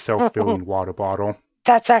have a self-filling water bottle.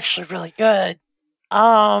 That's actually really good.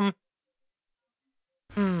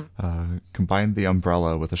 Combine the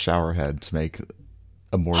umbrella with a shower head to make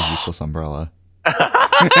a more useless umbrella.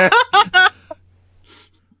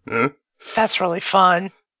 That's really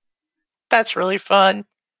fun.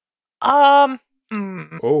 Oh,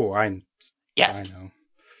 yes. I know.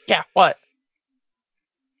 Yeah, what?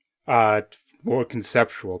 More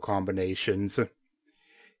conceptual combinations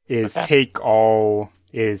is Okay.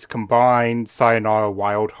 combine Sayonara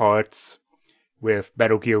Wild Hearts with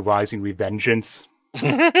Metal Gear Rising Revengeance.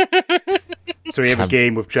 So you have a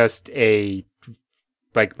game with just a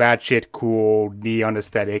like batshit cool neon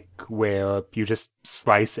aesthetic where you just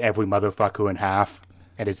slice every motherfucker in half,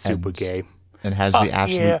 and it's super gay. And has the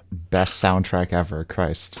absolute best soundtrack ever.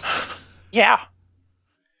 Christ. Yeah.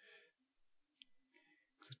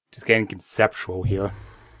 Just getting conceptual here.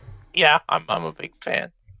 Yeah, I'm a big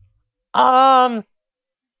fan. Combine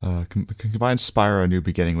Spyro New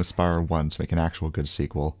Beginning with Spyro 1 to make an actual good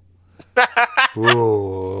sequel.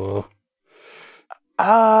 Ooh.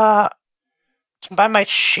 Combine my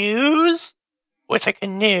shoes with a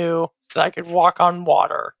canoe so that I could walk on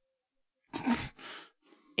water.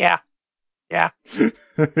 Yeah.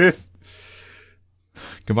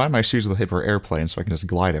 Combine my shoes with a paper airplane so I can just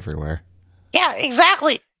glide everywhere. Yeah,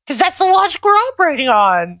 exactly. Because that's the logic we're operating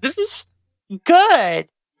on. This is good.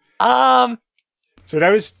 So I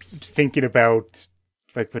was thinking about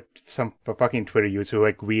like what some fucking Twitter user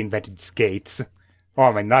like reinvented skates.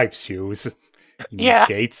 Oh, my knife shoes. You mean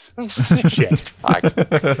skates. Shit. Fuck.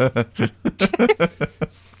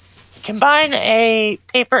 Combine a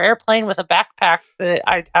paper airplane with a backpack that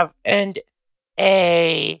I'd have, and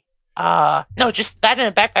just that in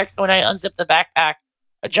a backpack. So when I unzip the backpack,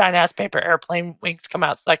 a giant ass paper airplane wings come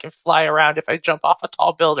out, so I can fly around if I jump off a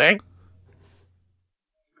tall building.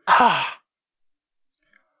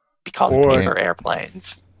 Be called paper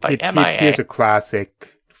airplanes by MIA. Here's a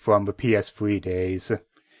classic from the PS3 days.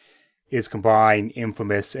 Is combine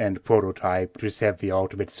Infamous and Prototype to just have the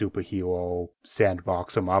ultimate superhero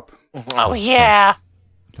sandbox them up. Oh yeah,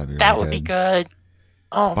 That'd be that really would be good.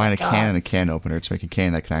 Oh Buying my a God. can and a can opener to make a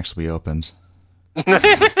can that can actually be opened.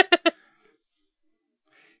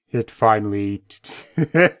 It finally.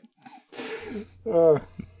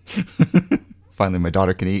 Finally, my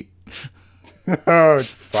daughter can eat. Oh,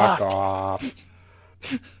 Fuck. fuck off.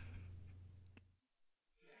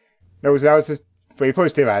 No, that was just. When you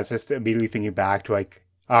first did that, I was just immediately thinking back to, like,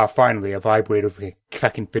 finally, a vibrator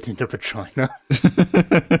that can fit into vagina.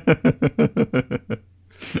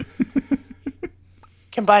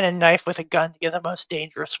 Combine a knife with a gun to get the most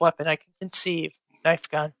dangerous weapon I can conceive. Knife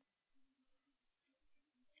gun.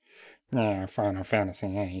 Final Fantasy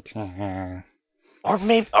VIII.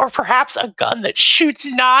 Or perhaps a gun that shoots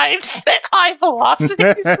knives at high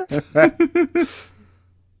velocities.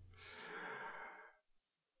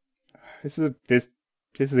 This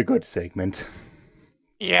is a good segment.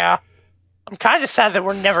 Yeah. I'm kind of sad that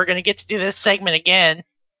we're never going to get to do this segment again.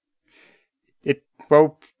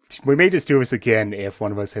 Well, we may just do this again if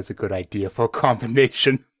one of us has a good idea for a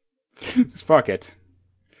combination. Just fuck it.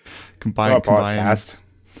 Combine a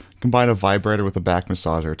vibrator with a back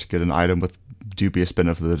massager to get an item with dubious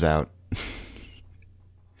benefit of the doubt.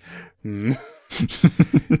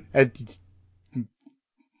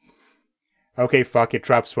 Okay, fuck it,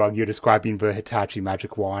 Trap Swung. You're describing the Hitachi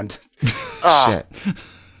magic wand. Shit.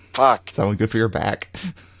 Fuck. Is that one good for your back?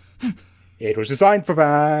 It was designed for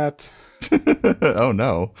that. Oh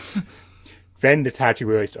no. Then Hitachi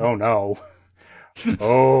realized, oh no.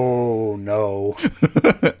 Oh no.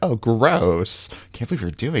 Oh, gross. Can't believe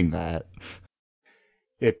you're doing that.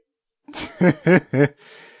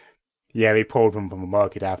 Yeah, they pulled them from the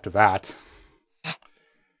market after that.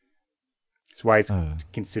 That's why it's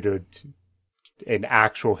considered... An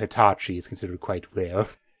actual Hitachi is considered quite rare.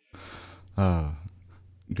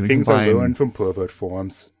 Things I learned from pervert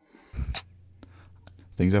forums.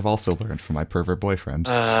 Things I've also learned from my pervert boyfriend.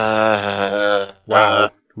 Wow,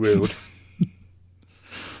 rude.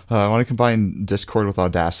 I want to combine Discord with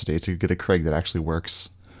Audacity to get a Craig that actually works.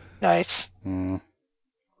 Nice.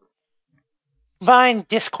 Combine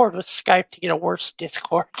Discord with Skype to get a worse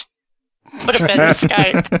Discord. But a better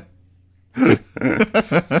Skype.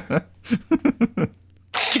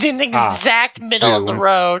 Get in the exact middle of the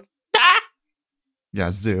road.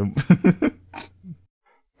 Yeah, Zoom.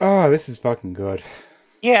 Oh, this is fucking good.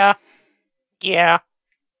 Yeah. God,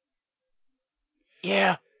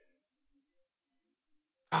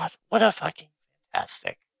 what a fucking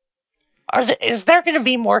fantastic. Is there going to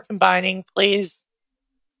be more combining, please?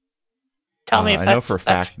 Tell me if I know for a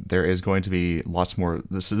fact there is going to be lots more.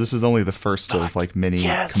 This is only the first of like many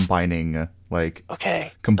combining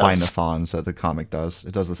combine-a-thons that the comic does.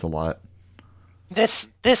 It does this a lot. This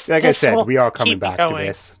like I said, we are coming back to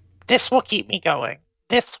this. This will keep me going.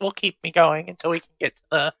 This will keep me going until we can get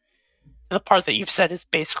to the part that you've said is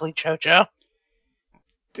basically JoJo.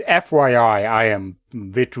 FYI, I am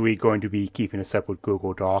literally going to be keeping a separate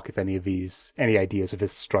Google Doc if any ideas of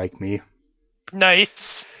this strike me.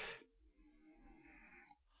 Nice.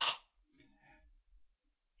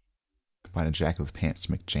 Combine a jacket with pants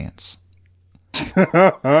to make chance.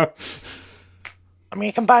 I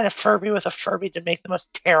mean, combine a Furby with a Furby to make the most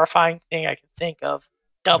terrifying thing I can think of.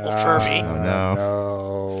 Double Furby.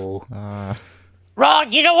 Oh no.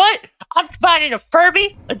 Wrong, you know what? I'm combining a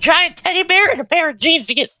Furby, a giant teddy bear, and a pair of jeans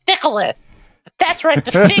to get Thickles. That's right,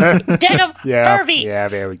 the thick denim Furby. Yeah,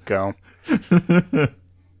 there we go.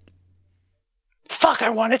 Fuck, I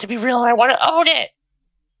want it to be real and I want to own it.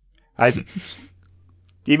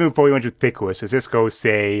 Even before we went to Thickles, does this go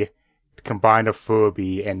say combine a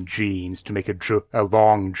Furby and jeans to make a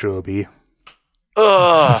long derby?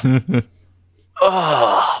 Ugh.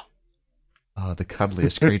 Ugh. Oh, the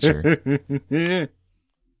cuddliest creature.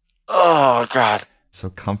 Oh, God.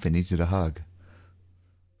 So comfy, needs you to hug.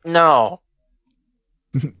 No.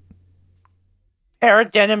 Pair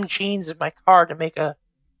of denim jeans in my car to make a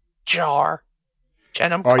jar.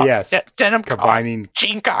 Denim car. Yes. Denim combining car.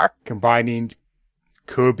 Jean car. Combining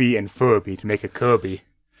Kirby and Furby to make a Kirby.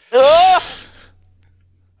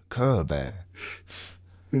 Kirby.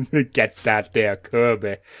 Get that there,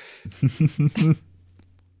 Kirby.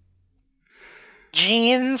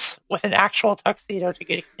 Jeans with an actual tuxedo to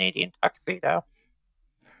get a Canadian tuxedo.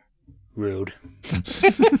 Rude.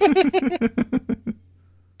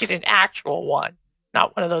 Get an actual one,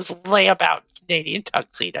 not one of those layabout Canadian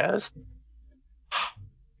tuxedos.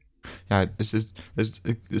 Yeah,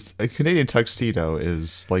 a Canadian tuxedo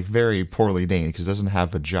is like very poorly named because it doesn't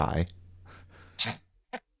have a jai.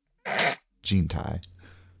 Jean tie.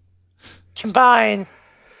 Combine.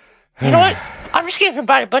 You know what? I'm just gonna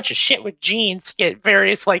combine a bunch of shit with jeans to get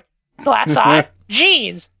various like glass eye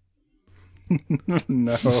jeans.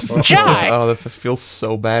 No. Jai! Oh, that feels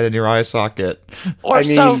so bad in your eye socket. Or I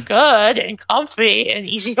mean- so good and comfy and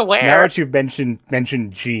easy to wear. Now that you've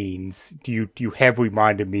mentioned jeans, you have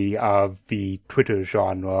reminded me of the Twitter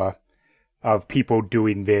genre of people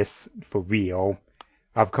doing this for real,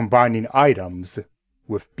 of combining items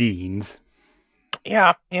with beans.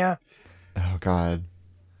 Yeah. Oh God.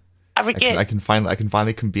 I would get... I can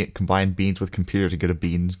finally combine beans with computer to get a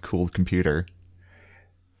bean-cooled computer.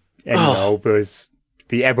 And there's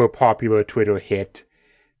the ever popular Twitter hit,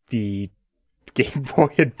 the Game Boy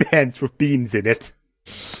Advance with beans in it.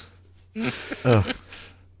 Ugh.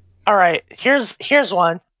 Alright, here's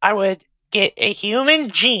one. I would get a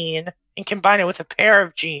human gene and combine it with a pair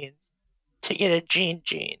of genes to get a gene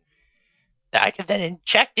that I could then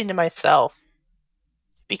inject into myself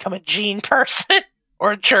to become a gene person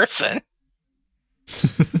or a Jerson.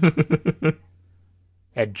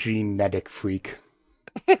 A genetic freak.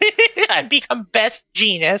 I'd become best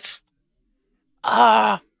genist.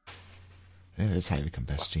 That is how you become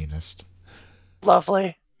best genist.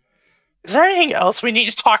 Lovely. Is there anything else we need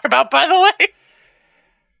to talk about, by the way?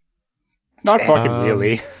 Not fucking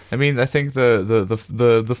really. I mean, I think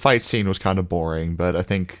the fight scene was kind of boring, but I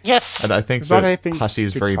think Yes. and I think There's not that anything Hussey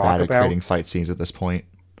is to very talk bad at about. creating fight scenes at this point.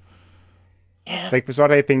 Yeah. Like, there's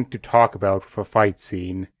not anything to talk about for a fight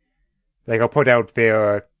scene. Like, I'll put out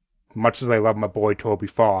there, much as I love my boy Toby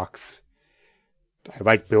Fox, I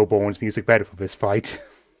like Bill Bowen's music better for this fight.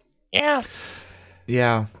 Yeah.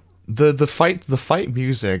 Yeah, the fight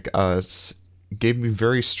music gave me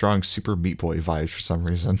very strong Super Meat Boy vibes for some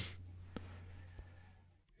reason.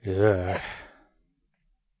 Yeah.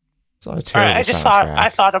 It's not a terrible Alright, soundtrack. I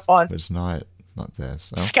thought of one. But it's not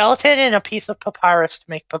this. Oh. Skeleton and a piece of papyrus to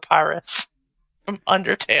make papyrus from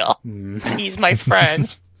Undertale. He's my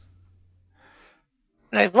friend.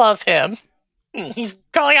 And I love him. He's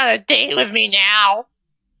going on a date with me now.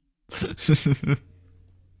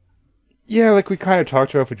 Yeah, like we kind of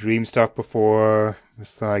talked about the dream stuff before.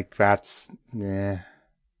 It's like, that's... yeah.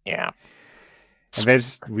 Yeah. And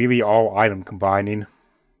there's really all item combining.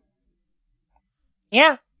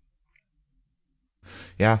 Yeah.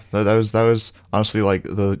 Yeah, that was honestly like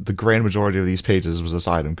the grand majority of these pages was this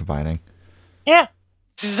item combining. Yeah.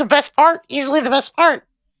 This is the best part. Easily the best part.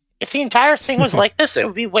 If the entire thing was like this, it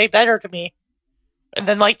would be way better to me. And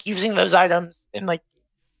then, like, using those items in, like,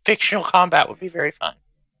 fictional combat would be very fun.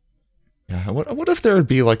 Yeah, what if there would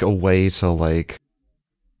be like a way to like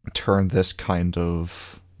turn this kind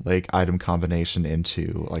of like item combination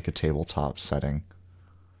into like a tabletop setting,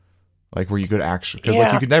 like where you could actually because like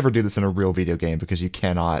Yeah. you could never do this in a real video game because you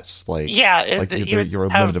cannot like Yeah, you're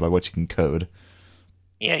limited by what you can code.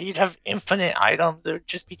 Yeah, you'd have infinite items. It would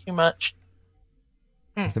just be too much.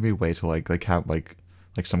 There'd be a way to like have like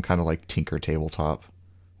some kind of like Tinker tabletop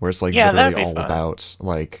where it's like Yeah, that'd literally be all fun. about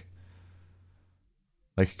like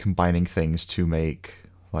combining things to make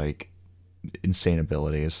like insane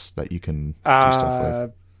abilities that you can do stuff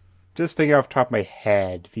with. Just thinking off the top of my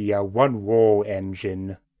head, the one roll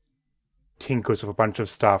engine tinkers with a bunch of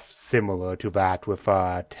stuff similar to that with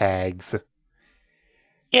tags,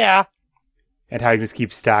 Yeah. and how you just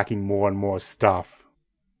keep stacking more and more stuff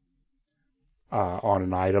on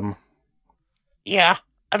an item. Yeah.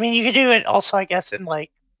 I mean, you could do it also, I guess, in,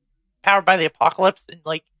 like, Powered by the Apocalypse and,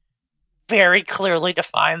 like, very clearly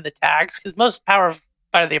define the tags. Because most Powered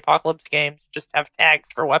by the Apocalypse games just have tags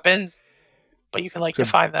for weapons. But you can, like, So-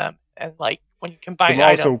 define them. And, like, when you combine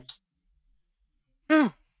I'm also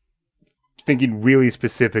items. thinking really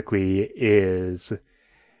specifically is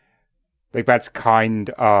like that's kind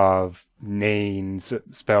of Nane's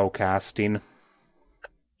spell casting.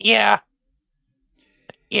 Yeah.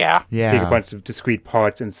 Yeah. Yeah, Take a bunch of discrete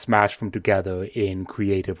parts and smash them together in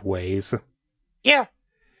creative ways. Yeah.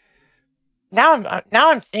 Now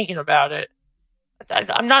I'm thinking about it.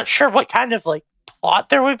 I'm not sure what kind of, like, plot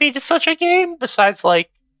there would be to such a game besides, like,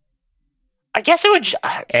 I guess it would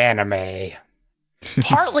Anime.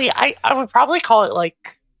 partly I would probably call it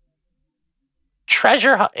like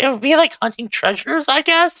treasure it would be like hunting treasures, I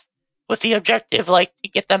guess, with the objective like to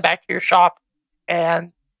get them back to your shop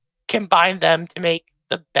and combine them to make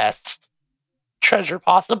the best treasure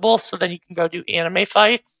possible so then you can go do anime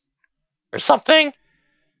fights or something.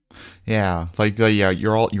 yeah, like yeah,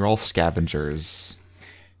 you're all scavengers.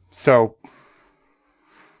 So,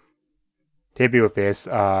 to be with this,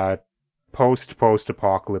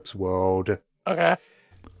 post-apocalypse world, Okay.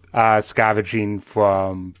 scavenging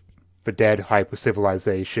from the dead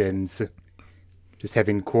hyper-civilizations, just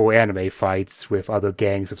having cool anime fights with other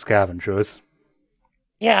gangs of scavengers.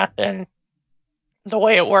 Yeah, and the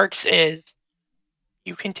way it works is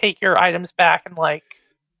you can take your items back and like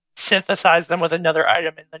synthesize them with another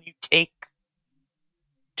item, and then you take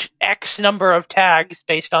X number of tags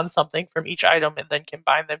based on something from each item, and then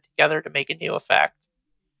combine them together to make a new effect.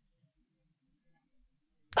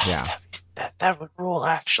 Yeah. That would rule,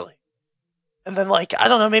 actually. And then, like, I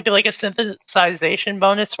don't know, maybe like a synthesization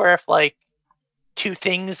bonus where if like two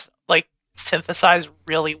things like synthesize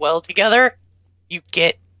really well together, you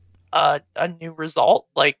get a new result.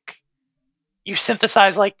 Like, you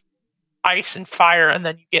synthesize like ice and fire, and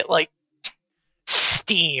then you get like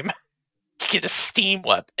steam. You get a steam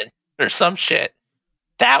weapon or some shit.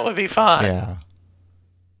 That would be fun. Yeah.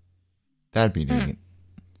 That'd be neat.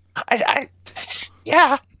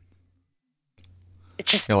 Yeah.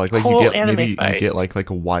 It's just Like cool you get anime maybe fights. you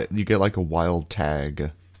get like a wild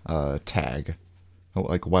tag,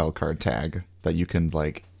 like a wild card tag that you can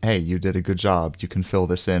like, hey, you did a good job. You can fill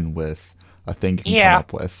this in with a thing you can come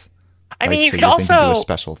up with. I mean, you so could your thing can do also a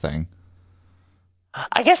special thing.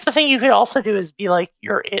 I guess the thing you could also do is be like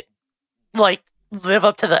like live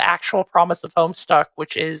up to the actual promise of Homestuck,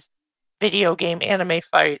 which is video game anime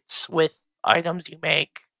fights with items you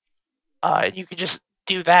make. You could just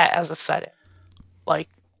do that as a setting. Like,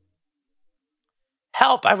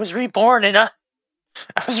 help! I was reborn in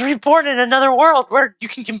another world where you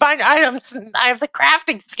can combine items, and I have the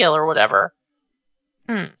crafting skill or whatever.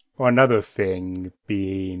 Or another thing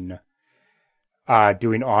being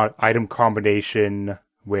doing item combination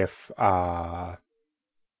with that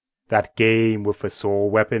game with the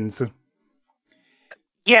soul weapons.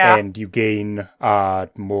 Yeah. And you gain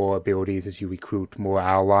more abilities as you recruit more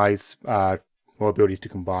allies, more abilities to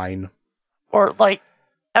combine. Or, like,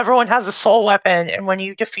 everyone has a soul weapon, and when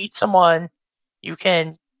you defeat someone, you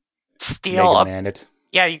can steal Mega Man it.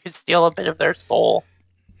 Yeah, you can steal a bit of their soul.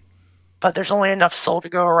 But there's only enough soul to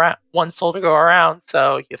go around, one soul to go around,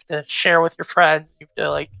 so you have to share with your friends. You have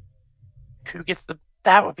to, like, who gets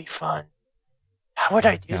that would be fun. How would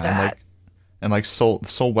I do that? And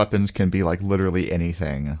soul weapons can be like literally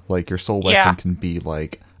anything. Like your soul weapon can be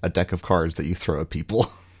like a deck of cards that you throw at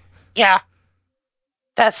people. Yeah.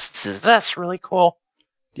 That's really cool.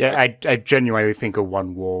 Yeah, I genuinely think a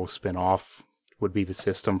One Wall spin-off would be the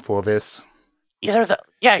system for this. Either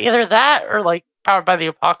that or like Powered by the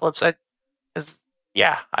Apocalypse. I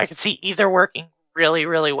could see either working really,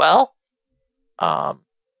 really well. I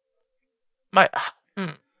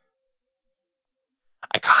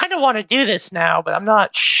kind of want to do this now, but I'm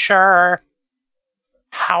not sure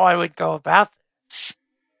how I would go about this.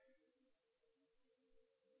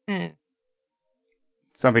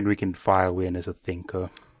 Something we can file in as a thinker.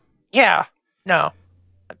 Yeah, no.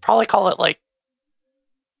 I'd probably call it like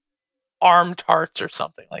Armed Hearts or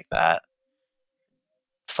something like that.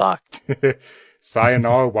 Fuck.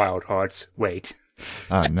 Sayonara Wild Hearts. Wait.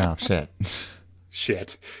 Oh, no, shit.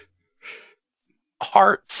 Shit.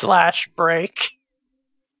 Heart/break.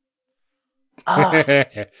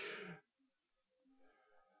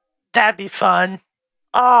 That'd be fun.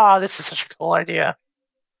 This is such a cool idea.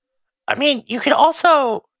 I mean, you could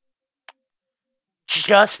also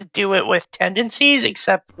just do it with tendencies,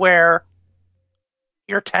 except where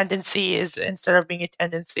your tendency is, instead of being a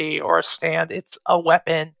tendency or a stand, it's a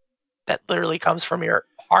weapon that literally comes from your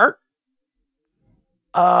heart.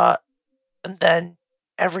 And then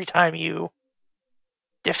every time you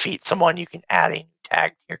defeat someone, you can add a new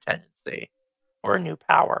tag to your tendency or a new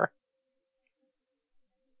power.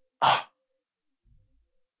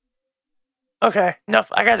 Okay, no,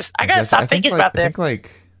 I gotta stop thinking about this.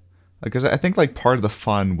 I think like part of the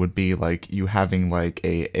fun would be like you having like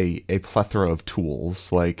a plethora of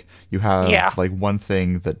tools. Like you have like one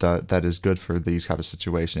thing that is good for these kind of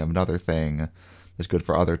situations. You have another thing that's good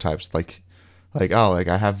for other types. Like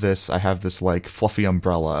I have this like fluffy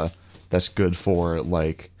umbrella that's good for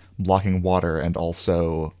like blocking water and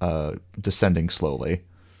also descending slowly.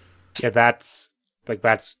 Yeah, that's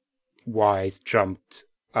why I jumped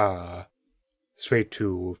straight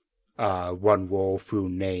to One Wall through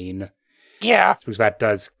Nain. Yeah. Because that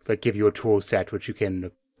does like give you a tool set which you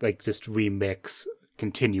can like just remix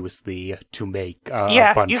continuously to make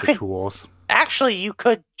a bunch of tools. Actually, you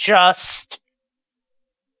could just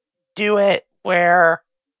do it where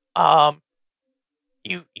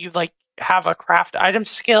you like have a craft item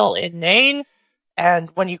skill in Nain, and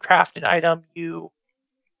when you craft an item, you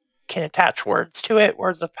can attach words to it,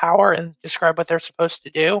 words of power, and describe what they're supposed to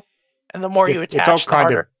do. And the more you attach, the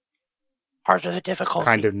harder the difficulty.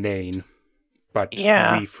 Kind of Nain, but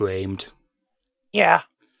reframed. Yeah.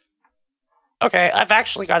 Okay, I've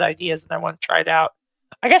actually got ideas and I want to try it out.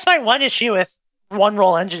 I guess my one issue with One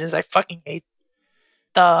Roll Engine is I fucking hate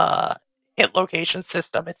the hit location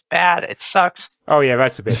system. It's bad. It sucks. Oh yeah,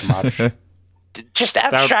 that's a bit much. Just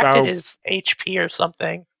abstracted as HP or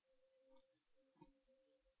something.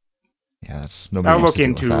 Yeah, that's nobody I'll wants look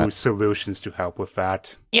to deal with into that. solutions to help with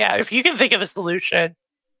that. Yeah, if you can think of a solution,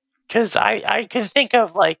 because I can think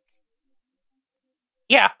of I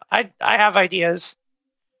have ideas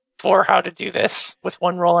for how to do this with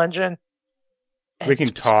one roll engine. We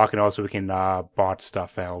can talk, and also we can bot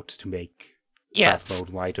stuff out to make Yes. that load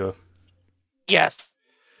lighter. Yes.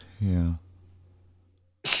 Yeah.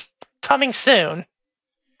 Coming soon.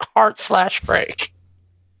 Heart/break.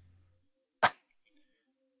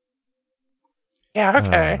 Yeah,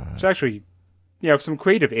 okay. So actually, some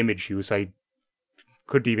creative image use I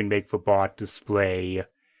could even make for bot display.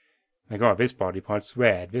 Like, oh, this body part's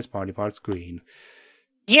red, this body part's green.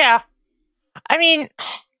 Yeah. I mean,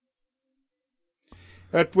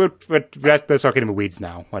 But let's not get into weeds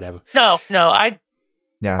now. Whatever. no, I'd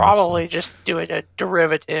Yeah. probably just do it a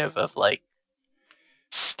derivative of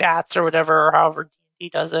stats or whatever, or however he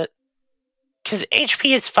does it. Because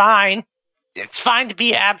HP is fine. It's fine to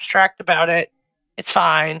be abstract about it. It's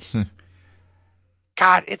fine.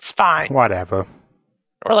 God, it's fine. Whatever.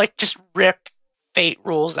 Or just rip fate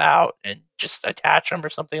rules out and just attach them or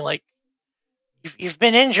something like you've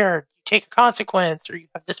been injured, you take a consequence, or you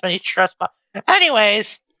have this many stress.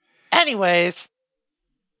 Anyways.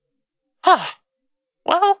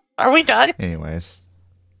 Well, are we done? Anyways,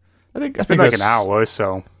 I think It's been like that's an hour,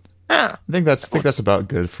 so. Huh. I think that's about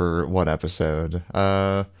good for one episode.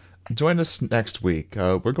 Join us next week.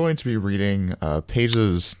 We're going to be reading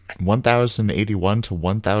pages 1081 to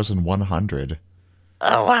 1100.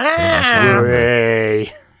 Oh, wow.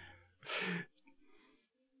 Hooray!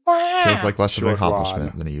 Wow. Feels like less of an Short accomplishment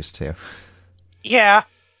one. than it used to. Yeah.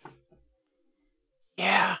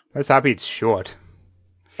 I was happy it's short.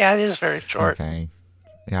 Yeah, it is very short. Okay.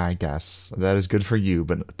 Yeah, I guess. That is good for you,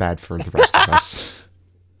 but bad for the rest of us.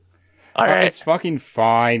 All right. It's fucking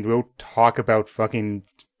fine. We'll talk about fucking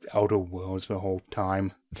Outer Worlds the whole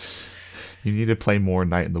time. You need to play more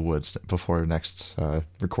Night in the Woods before next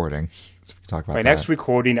recording. So we can talk about By that. next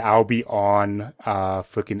recording, I'll be on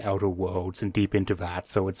fucking Outer Worlds and deep into that,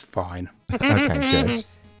 so it's fine. Okay, good.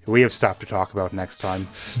 We have stuff to talk about next time.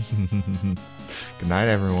 Good night,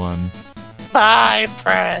 everyone. Bye,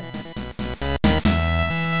 friend.